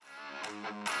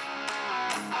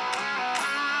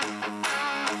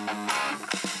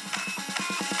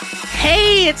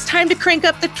Hey, it's time to crank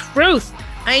up the truth.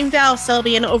 I'm Val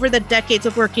Selby, and over the decades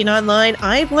of working online,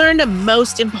 I've learned a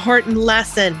most important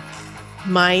lesson.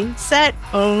 Mindset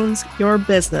owns your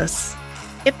business.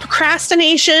 If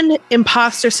procrastination,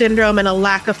 imposter syndrome, and a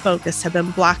lack of focus have been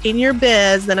blocking your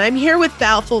biz, then I'm here with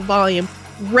Val Full Volume,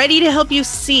 ready to help you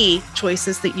see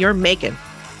choices that you're making.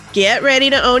 Get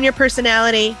ready to own your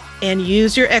personality and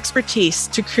use your expertise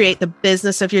to create the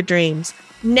business of your dreams.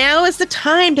 Now is the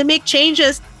time to make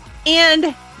changes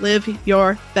and live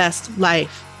your best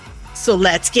life. So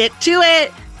let's get to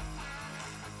it.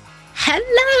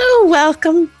 Hello,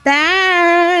 welcome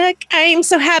back. I'm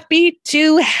so happy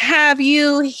to have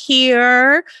you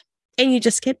here. And you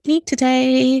just get me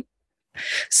today.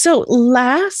 So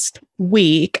last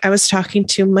week, I was talking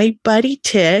to my buddy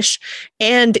Tish,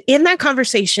 and in that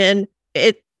conversation,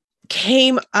 it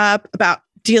came up about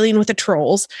dealing with the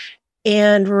trolls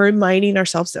and reminding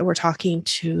ourselves that we're talking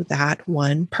to that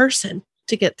one person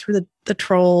to get through the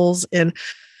trolls and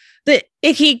the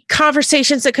icky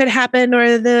conversations that could happen,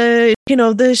 or the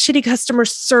shitty customer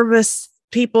service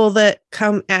people that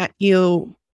come at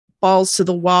you balls to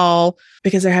the wall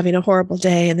because they're having a horrible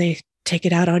day and they take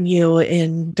it out on you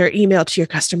in their email to your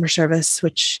customer service,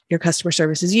 which your customer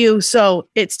service is you. So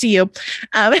it's to you.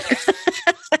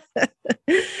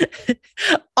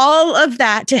 All of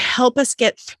that to help us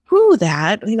get through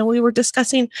that. We were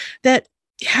discussing that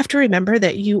you have to remember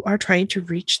that you are trying to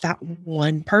reach that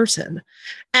one person.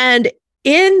 And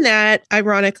in that,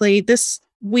 ironically, this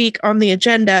week on the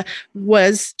agenda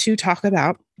was to talk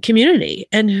about community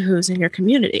and who's in your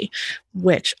community,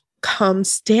 which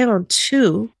comes down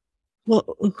to, well,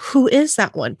 who is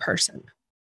that one person?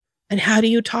 And how do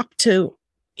you talk to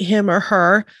him or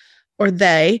her or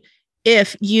they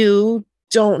if you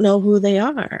don't know who they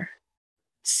are?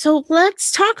 So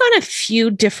let's talk on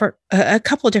a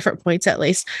couple of different points, at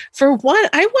least. For one,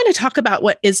 I want to talk about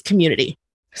what is community.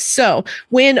 So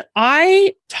when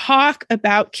I talk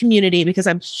about community, because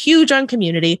I'm huge on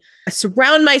community, I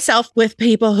surround myself with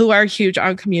people who are huge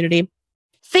on community.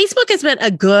 Facebook has been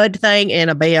a good thing and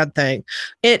a bad thing.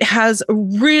 It has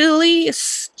really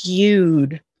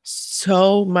skewed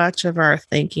so much of our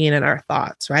thinking and our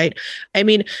thoughts, right? I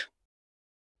mean,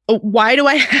 why do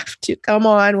I have to come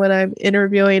on when I'm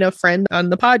interviewing a friend on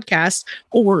the podcast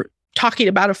or talking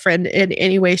about a friend in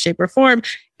any way, shape, or form?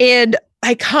 And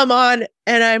I come on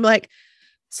and I'm like,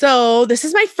 so this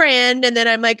is my friend. And then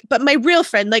I'm like, but my real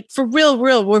friend, like for real,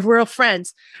 we're real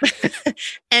friends.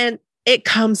 And it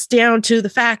comes down to the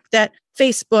fact that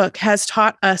Facebook has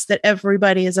taught us that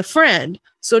everybody is a friend.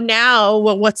 So now,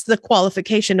 well, what's the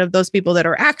qualification of those people that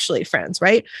are actually friends,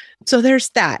 right? So there's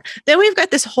that. Then we've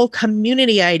got this whole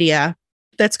community idea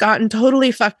that's gotten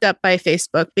totally fucked up by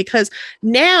Facebook, because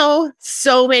now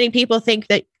so many people think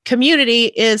that community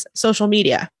is social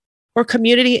media or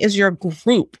community is your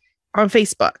group on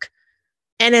Facebook.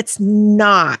 And it's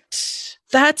not.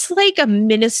 That's like a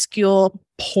minuscule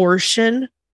portion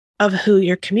of who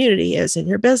your community is in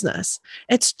your business.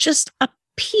 It's just a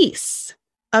piece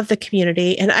of the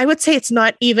community. And I would say it's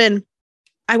not even,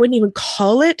 I wouldn't even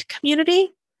call it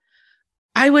community.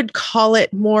 I would call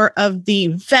it more of the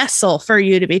vessel for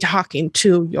you to be talking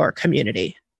to your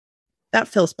community. That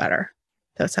feels better.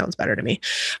 That sounds better to me.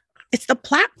 It's the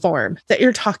platform that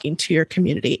you're talking to your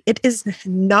community. It is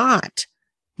not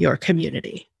your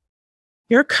community.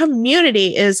 Your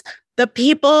community is the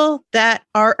people that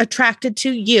are attracted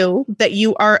to you, that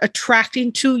you are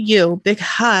attracting to you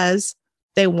because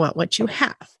they want what you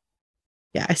have.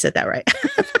 Yeah, I said that right.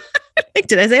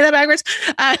 Did I say that backwards?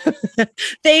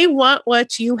 They want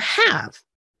what you have.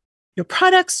 Your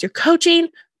products, your coaching,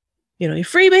 your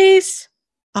freebies,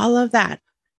 all of that.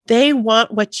 They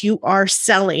want what you are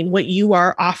selling, what you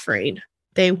are offering.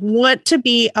 They want to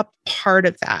be a part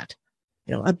of that.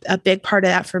 A big part of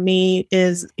that for me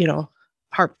is,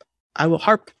 I will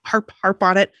harp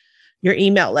on it, your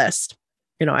email list.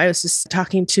 I was just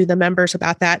talking to the members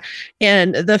about that.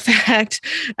 And the fact,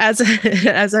 as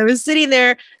I was sitting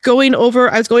there I was going over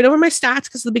my stats,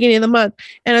 because it's the beginning of the month,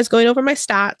 and I was going over my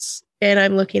stats and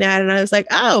I'm looking at it and I was like,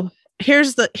 oh,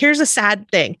 here's a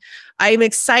sad thing. I'm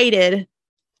excited.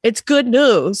 It's good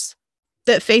news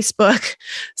that Facebook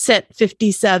sent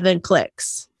 57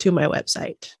 clicks to my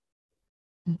website.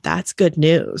 That's good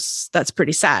news. That's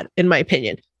pretty sad, in my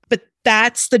opinion. But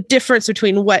that's the difference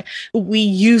between what we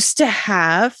used to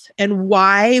have and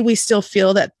why we still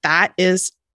feel that that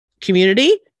is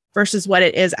community versus what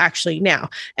it is actually now.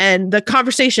 And the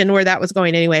conversation where that was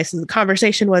going anyway, so the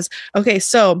conversation was, okay,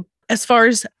 so as far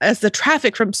as the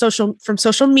traffic from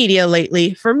social media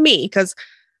lately, for me, because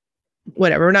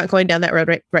whatever. We're not going down that road,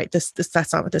 right? Right.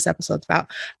 That's not what this episode's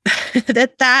about.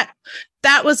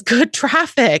 that was good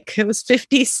traffic. It was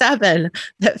 57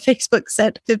 that Facebook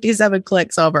sent 57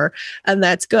 clicks over, and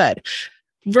that's good.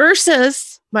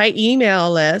 Versus my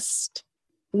email list,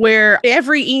 where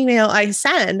every email I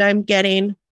send, I'm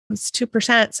getting, it's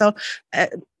 2%. So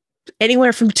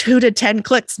anywhere from 2 to 10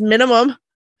 clicks minimum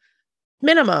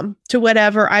to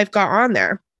whatever I've got on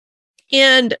there.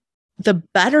 And the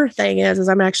better thing is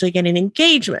I'm actually getting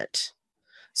engagement.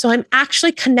 So I'm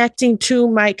actually connecting to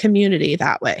my community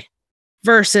that way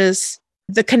versus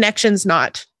the connection's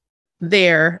not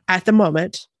there at the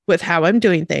moment with how I'm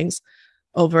doing things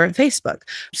over at Facebook.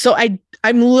 So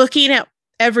I'm looking at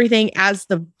everything as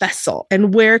the vessel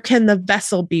and where can the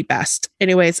vessel be best.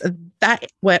 Anyways, that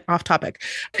went off topic.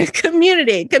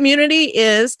 Community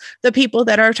is the people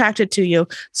that are attracted to you.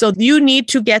 So you need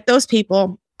to get those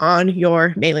people on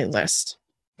your mailing list.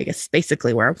 I guess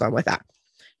basically where I'm going with that.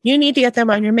 You need to get them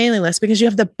on your mailing list because you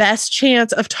have the best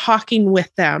chance of talking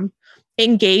with them,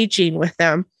 engaging with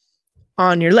them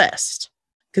on your list.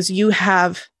 Because we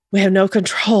have no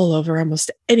control over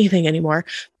almost anything anymore.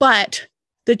 But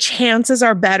the chances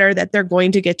are better that they're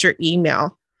going to get your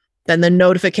email than the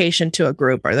notification to a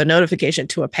group or the notification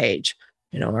to a page,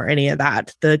 or any of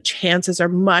that. The chances are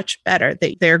much better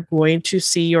that they're going to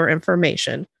see your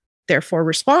information, therefore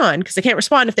respond, because they can't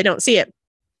respond if they don't see it.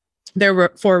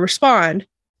 Therefore respond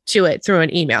to it through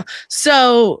an email.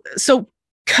 So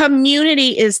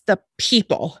community is the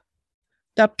people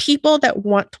that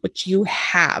want what you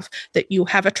have, that you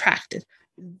have attracted.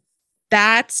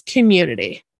 That's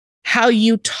community. How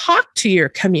you talk to your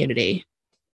community,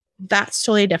 that's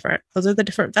totally different. Those are the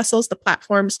different vessels, the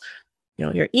platforms,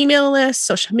 your email list,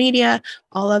 social media,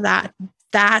 all of that.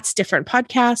 That's different.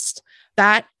 Podcast,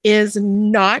 that is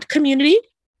not community.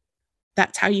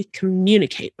 That's how you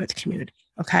communicate with community.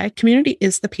 Okay. Community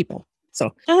is the people.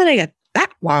 So now that I got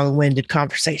that long-winded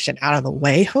conversation out of the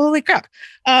way, holy crap.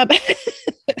 Why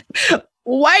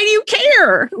do you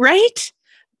care? Right?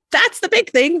 That's the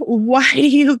big thing. Why do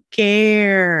you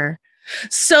care?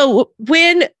 So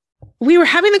when we were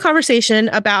having the conversation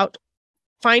about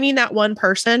finding that one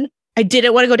person, I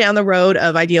didn't want to go down the road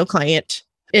of ideal client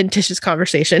in Tish's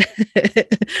conversation.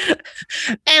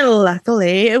 And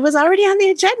luckily, it was already on the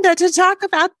agenda to talk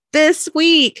about this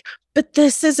week. But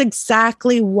this is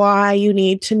exactly why you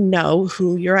need to know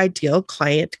who your ideal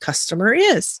client customer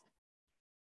is.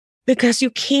 Because you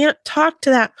can't talk to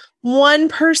that one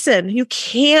person. You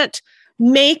can't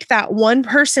make that one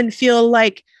person feel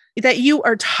like that you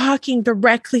are talking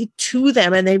directly to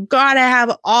them and they've got to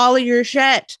have all of your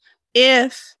shit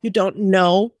if you don't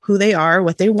know who they are,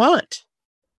 what they want.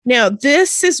 Now,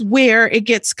 this is where it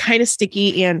gets kind of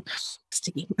sticky.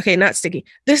 Okay, not sticky.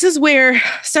 This is where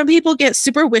some people get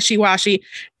super wishy-washy,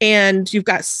 and you've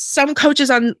got some coaches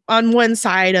on one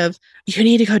side of you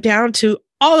need to go down to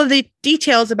all of the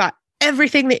details about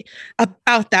everything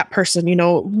about that person,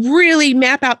 really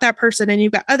map out that person. And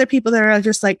you've got other people that are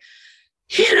just like,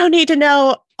 you don't need to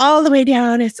know all the way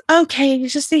down. It's okay. You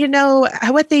just need to know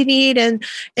what they need and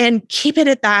keep it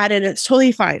at that. And it's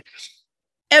totally fine.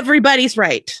 Everybody's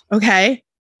right. Okay.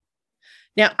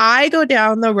 Now I go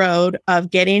down the road of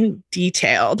getting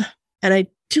detailed, and I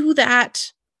do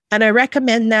that. And I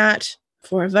recommend that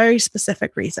for a very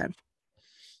specific reason.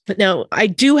 But no, I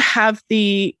do have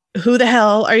the who the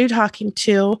hell are you talking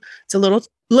to? It's a little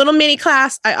mini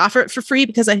class. I offer it for free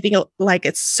because I think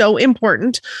it's so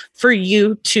important for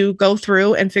you to go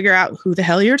through and figure out who the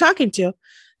hell you're talking to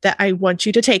that I want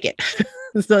you to take it.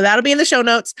 So that'll be in the show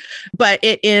notes, but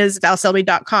it is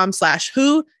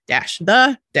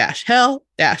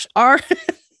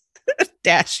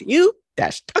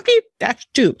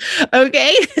valsselby.com/who-hell-r-u-talking-to.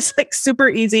 Okay. It's like super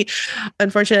easy.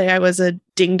 Unfortunately, I was a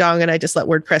ding dong and I just let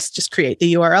WordPress just create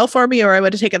the URL for me, or I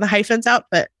would have taken the hyphens out,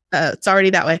 but it's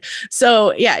already that way.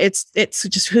 So yeah, it's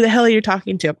just who the hell are you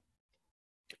talking to?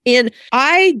 And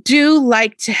I do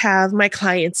like to have my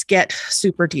clients get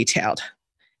super detailed.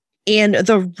 And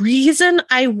the reason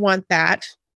I want that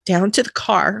down to the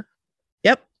car,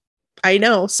 yep, I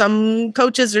know some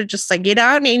coaches are just like, you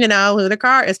don't need to know who the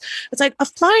car is. It's like,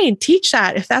 fine, teach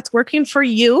that. If that's working for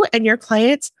you and your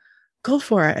clients, go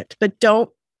for it. But don't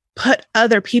put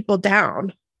other people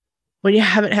down when you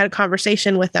haven't had a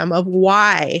conversation with them of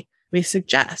why we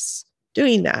suggest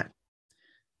doing that.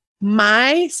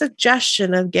 My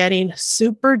suggestion of getting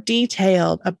super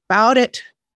detailed about it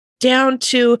down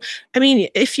to,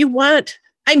 if you want,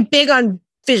 I'm big on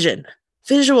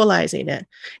visualizing it.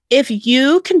 If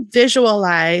you can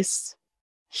visualize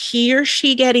he or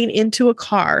she getting into a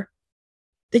car,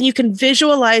 then you can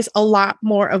visualize a lot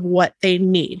more of what they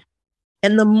need.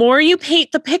 And the more you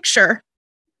paint the picture,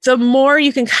 the more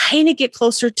you can kind of get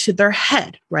closer to their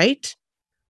head, right?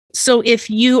 So if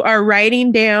you are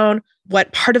writing down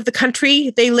what part of the country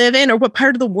they live in or what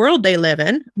part of the world they live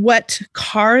in, what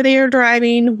car they are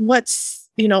driving, what's,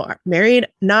 married,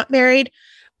 not married,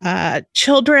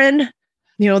 children,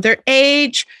 their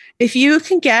age, if you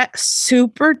can get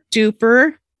super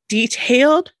duper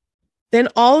detailed, then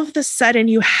all of a sudden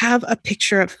you have a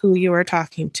picture of who you are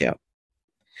talking to.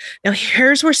 Now,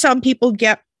 here's where some people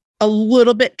get a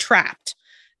little bit trapped.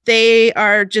 They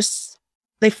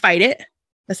fight it.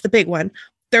 That's the big one.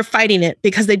 They're fighting it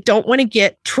because they don't want to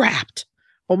get trapped.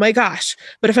 Oh my gosh.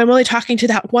 But if I'm only talking to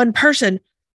that one person,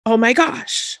 oh my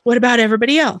gosh, what about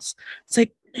everybody else? It's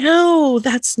like, no,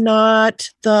 that's not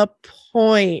the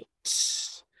point.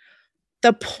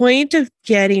 The point of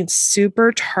getting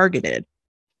super targeted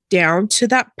down to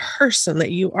that person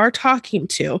that you are talking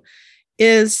to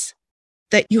is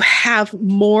that you have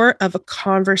more of a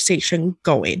conversation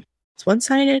going. It's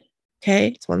one-sided, okay?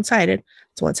 It's one-sided.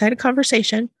 It's a one-sided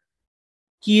conversation.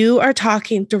 You are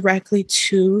talking directly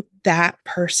to that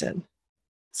person.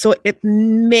 So it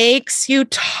makes you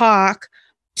talk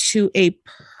to a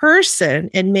person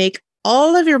and make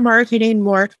all of your marketing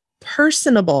more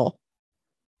personable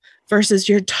versus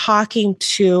you're talking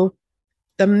to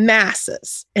the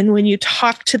masses. And when you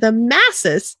talk to the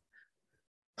masses,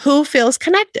 who feels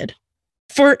connected?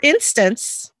 For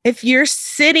instance, if you're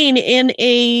sitting in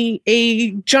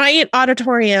a giant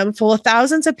auditorium full of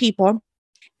thousands of people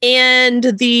and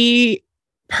the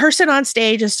person on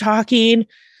stage is talking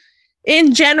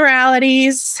in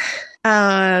generalities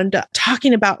and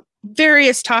talking about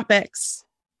various topics,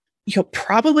 you'll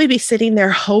probably be sitting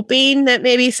there hoping that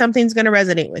maybe something's going to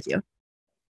resonate with you.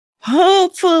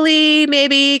 Hopefully,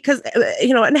 maybe, because,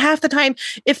 and half the time,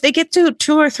 if they get to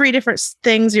 2 or 3 different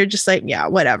things, you're just like, yeah,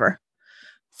 whatever.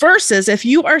 Versus if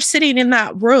you are sitting in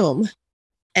that room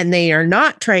and they are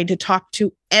not trying to talk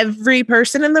to every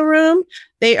person in the room,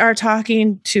 they are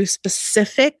talking to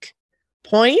specific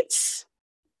points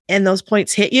and those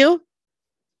points hit you,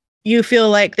 you feel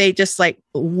like they just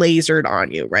lasered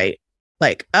on you, right?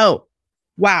 Like, oh,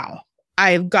 wow,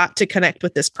 I've got to connect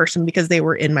with this person because they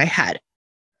were in my head.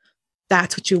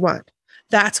 That's what you want.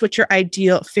 That's what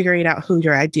figuring out who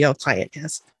your ideal client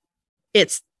is.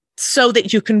 It's so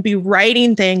that you can be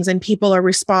writing things and people are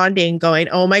responding going,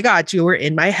 oh my God, you were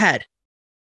in my head.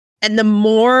 And the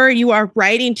more you are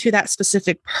writing to that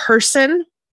specific person,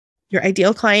 your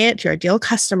ideal client, your ideal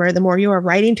customer, the more you are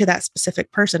writing to that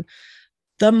specific person,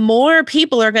 the more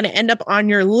people are going to end up on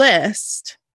your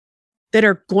list that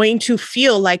are going to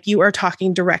feel like you are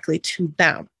talking directly to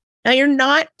them. Now, you're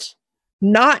not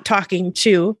talking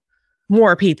to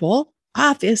more people,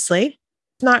 obviously.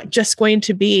 It's not just going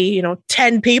to be,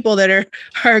 10 people that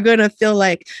are going to feel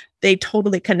like they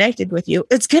totally connected with you.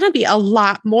 It's going to be a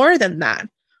lot more than that.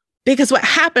 Because what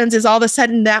happens is all of a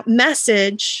sudden that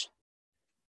message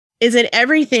is in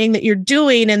everything that you're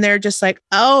doing. And they're just like,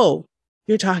 oh,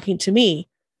 you're talking to me.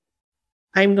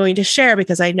 I'm going to share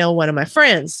because I know one of my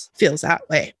friends feels that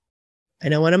way. I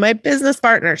know one of my business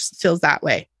partners feels that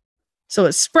way. So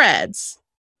it spreads.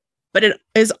 But it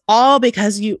is all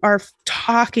because you are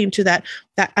talking to that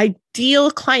ideal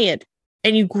client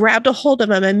and you grabbed a hold of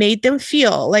them and made them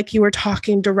feel like you were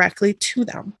talking directly to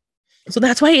them. So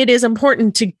that's why it is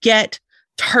important to get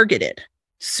targeted,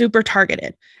 super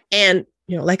targeted. And,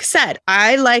 like I said,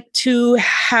 I like to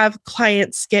have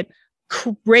clients get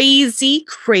crazy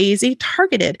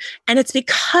targeted. And it's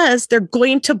because they're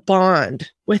going to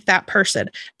bond with that person.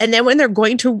 And then when they're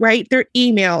going to write their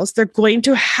emails, they're going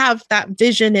to have that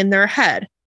vision in their head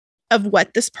of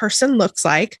what this person looks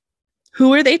like.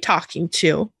 Who are they talking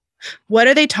to? What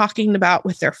are they talking about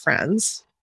with their friends?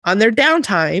 On their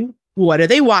downtime, what are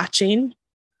they watching?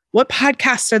 What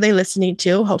podcasts are they listening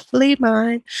to? Hopefully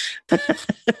mine.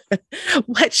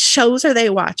 What shows are they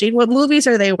watching? What movies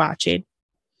are they watching?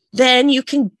 Then you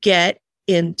can get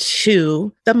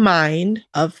into the mind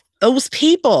of those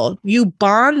people. You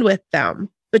bond with them,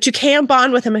 but you can't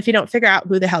bond with them if you don't figure out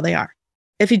who the hell they are.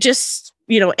 If you just,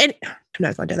 and I'm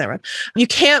not going down that road. You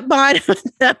can't bond with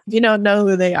them if you don't know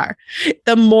who they are.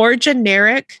 The more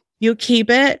generic you keep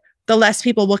it, the less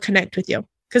people will connect with you.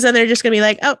 Because then they're just going to be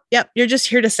like, oh, yep, you're just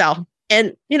here to sell.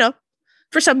 And,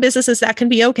 for some businesses, that can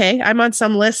be okay. I'm on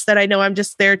some lists that I know I'm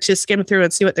just there to skim through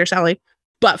and see what they're selling.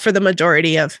 But for the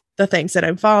majority of the things that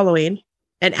I'm following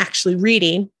and actually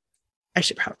reading, I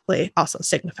should probably also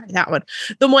signify that one.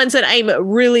 The ones that I'm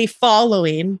really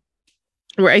following,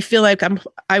 where I feel like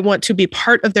I want to be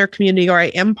part of their community or I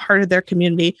am part of their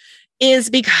community, is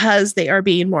because they are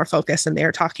being more focused and they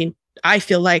are talking. I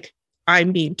feel like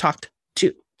I'm being talked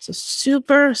to. So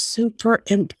super, super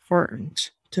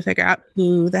important to figure out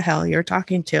who the hell you're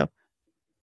talking to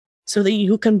so that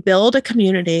you can build a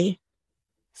community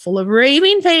full of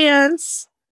raving fans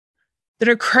that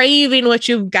are craving what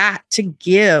you've got to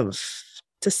give,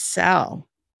 to sell.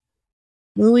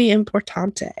 Muy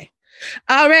importante.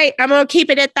 All right, I'm going to keep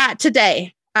it at that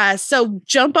today. So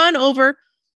jump on over.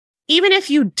 Even if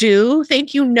you do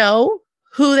think you know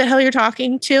who the hell you're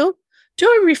talking to, do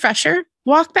a refresher,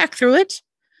 walk back through it.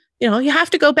 You have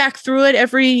to go back through it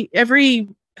every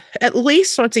at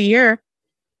least once a year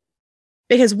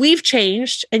because we've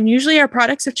changed and usually our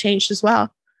products have changed as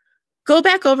well. Go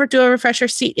back over, do a refresher,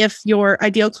 see if your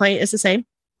ideal client is the same.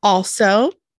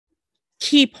 Also,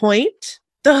 key point,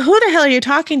 the who the hell you're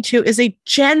talking to is a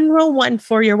general one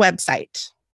for your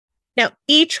website. Now,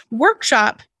 each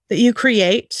workshop that you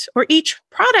create or each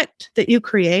product that you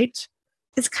create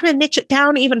is kind of niche it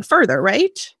down even further,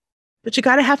 right? But you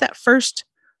got to have that first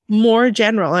more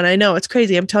general. And I know it's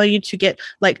crazy. I'm telling you to get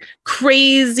like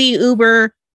crazy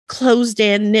uber closed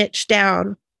in niche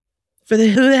down for the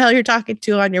who the hell you're talking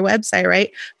to on your website,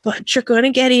 right? But you're going to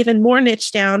get even more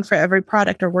niche down for every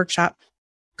product or workshop,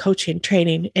 coaching,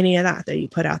 training, any of that you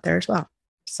put out there as well.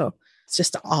 So it's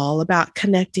just all about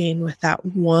connecting with that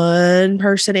one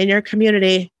person in your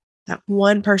community, that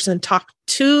one person. Talk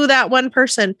to that one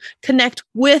person, connect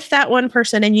with that one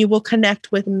person, and you will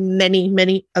connect with many,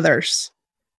 many others.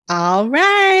 All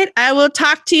right. I will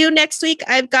talk to you next week.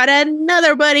 I've got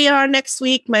another buddy on next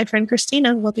week. My friend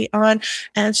Christina will be on,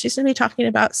 and she's going to be talking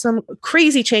about some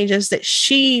crazy changes that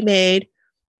she made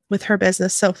with her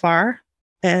business so far.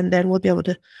 And then we'll be able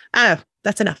to,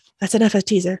 that's enough. That's enough of a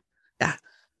teaser. Yeah.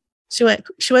 She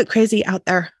went crazy out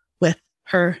there with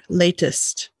her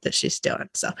latest that she's doing.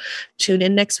 So tune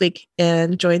in next week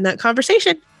and join that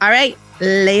conversation. All right.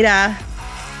 Later.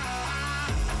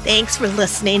 Thanks for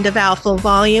listening to Val Full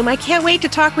Volume. I can't wait to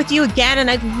talk with you again, and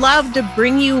I'd love to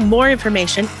bring you more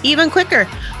information even quicker.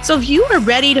 So if you are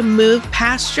ready to move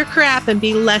past your crap and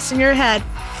be less in your head,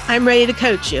 I'm ready to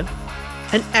coach you.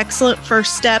 An excellent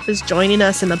first step is joining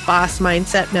us in the Boss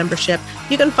Mindset membership.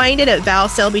 You can find it at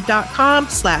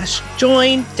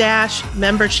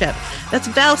valselby.com/join-membership. That's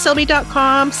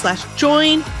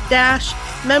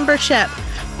valselby.com/join-membership.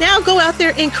 Now go out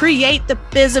there and create the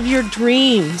biz of your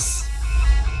dreams.